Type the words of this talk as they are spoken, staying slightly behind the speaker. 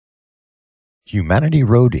Humanity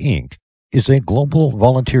Road, Inc. is a global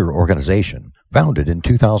volunteer organization founded in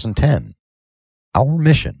 2010. Our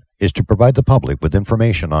mission is to provide the public with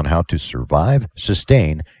information on how to survive,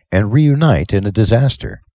 sustain, and reunite in a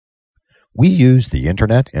disaster. We use the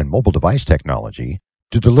Internet and mobile device technology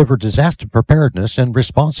to deliver disaster preparedness and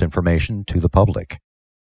response information to the public.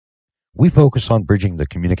 We focus on bridging the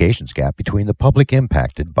communications gap between the public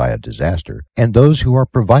impacted by a disaster and those who are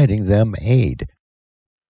providing them aid.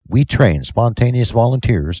 We train spontaneous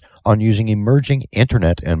volunteers on using emerging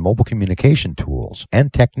Internet and mobile communication tools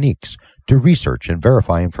and techniques to research and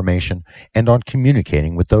verify information and on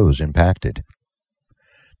communicating with those impacted.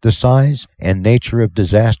 The size and nature of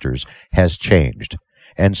disasters has changed,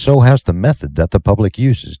 and so has the method that the public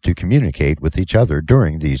uses to communicate with each other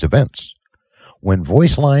during these events. When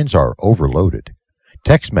voice lines are overloaded,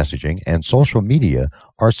 text messaging and social media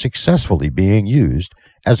are successfully being used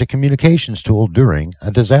as a communications tool during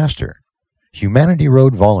a disaster. Humanity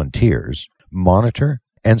Road volunteers monitor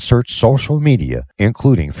and search social media,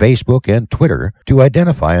 including Facebook and Twitter, to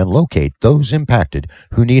identify and locate those impacted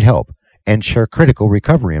who need help and share critical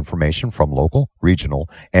recovery information from local, regional,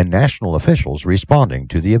 and national officials responding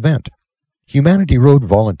to the event. Humanity Road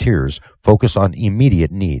volunteers focus on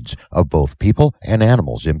immediate needs of both people and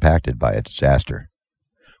animals impacted by a disaster.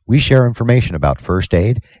 We share information about first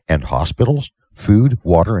aid and hospitals, food,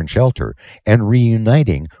 water, and shelter, and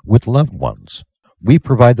reuniting with loved ones. We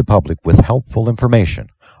provide the public with helpful information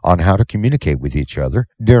on how to communicate with each other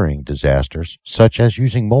during disasters, such as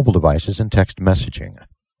using mobile devices and text messaging.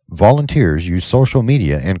 Volunteers use social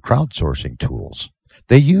media and crowdsourcing tools.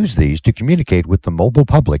 They use these to communicate with the mobile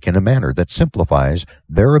public in a manner that simplifies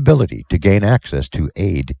their ability to gain access to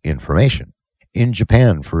aid information. In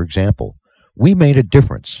Japan, for example, we made a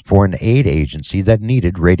difference for an aid agency that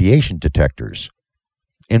needed radiation detectors.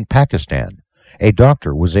 In Pakistan, a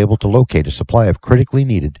doctor was able to locate a supply of critically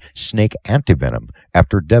needed snake antivenom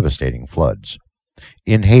after devastating floods.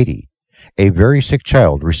 In Haiti, a very sick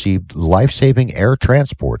child received life-saving air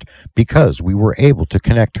transport because we were able to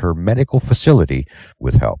connect her medical facility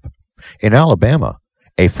with help. In Alabama,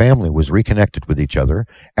 a family was reconnected with each other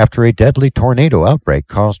after a deadly tornado outbreak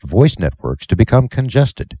caused voice networks to become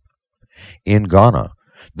congested. In Ghana,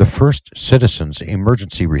 the first Citizens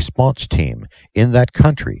Emergency Response Team in that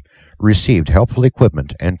country received helpful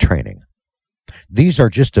equipment and training. These are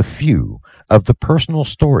just a few of the personal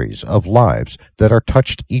stories of lives that are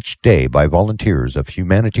touched each day by volunteers of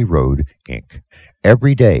Humanity Road, Inc.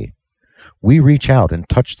 Every day, we reach out and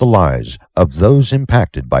touch the lives of those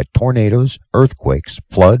impacted by tornadoes, earthquakes,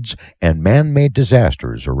 floods, and man-made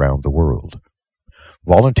disasters around the world.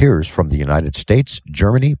 Volunteers from the United States,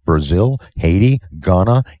 Germany, Brazil, Haiti,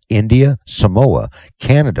 Ghana, India, Samoa,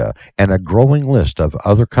 Canada, and a growing list of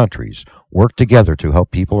other countries work together to help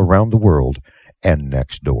people around the world and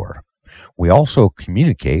next door. We also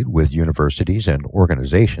communicate with universities and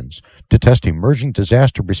organizations to test emerging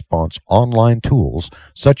disaster response online tools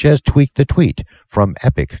such as Tweak the Tweet from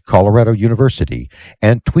Epic, Colorado University,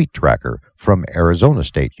 and Tweet Tracker from Arizona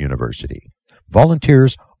State University.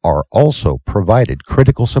 Volunteers are also provided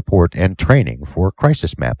critical support and training for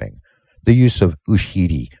crisis mapping, the use of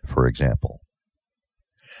Ushahidi, for example.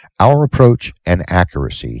 Our approach and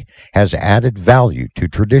accuracy has added value to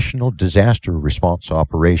traditional disaster response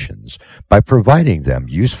operations by providing them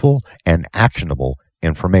useful and actionable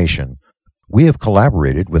information. We have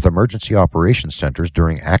collaborated with emergency operations centers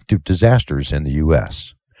during active disasters in the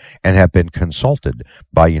U.S. and have been consulted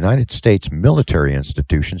by United States military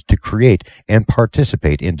institutions to create and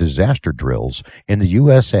participate in disaster drills in the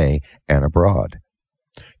USA and abroad.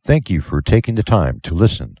 Thank you for taking the time to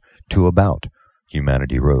listen to About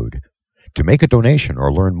Humanity Road. To make a donation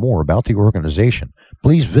or learn more about the organization,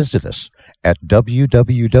 please visit us at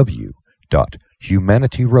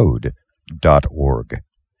www.humanityroad.org.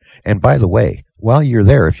 And by the way, while you're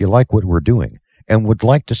there, if you like what we're doing and would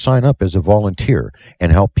like to sign up as a volunteer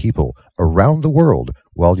and help people around the world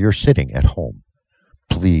while you're sitting at home,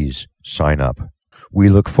 please sign up. We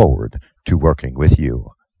look forward to working with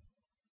you.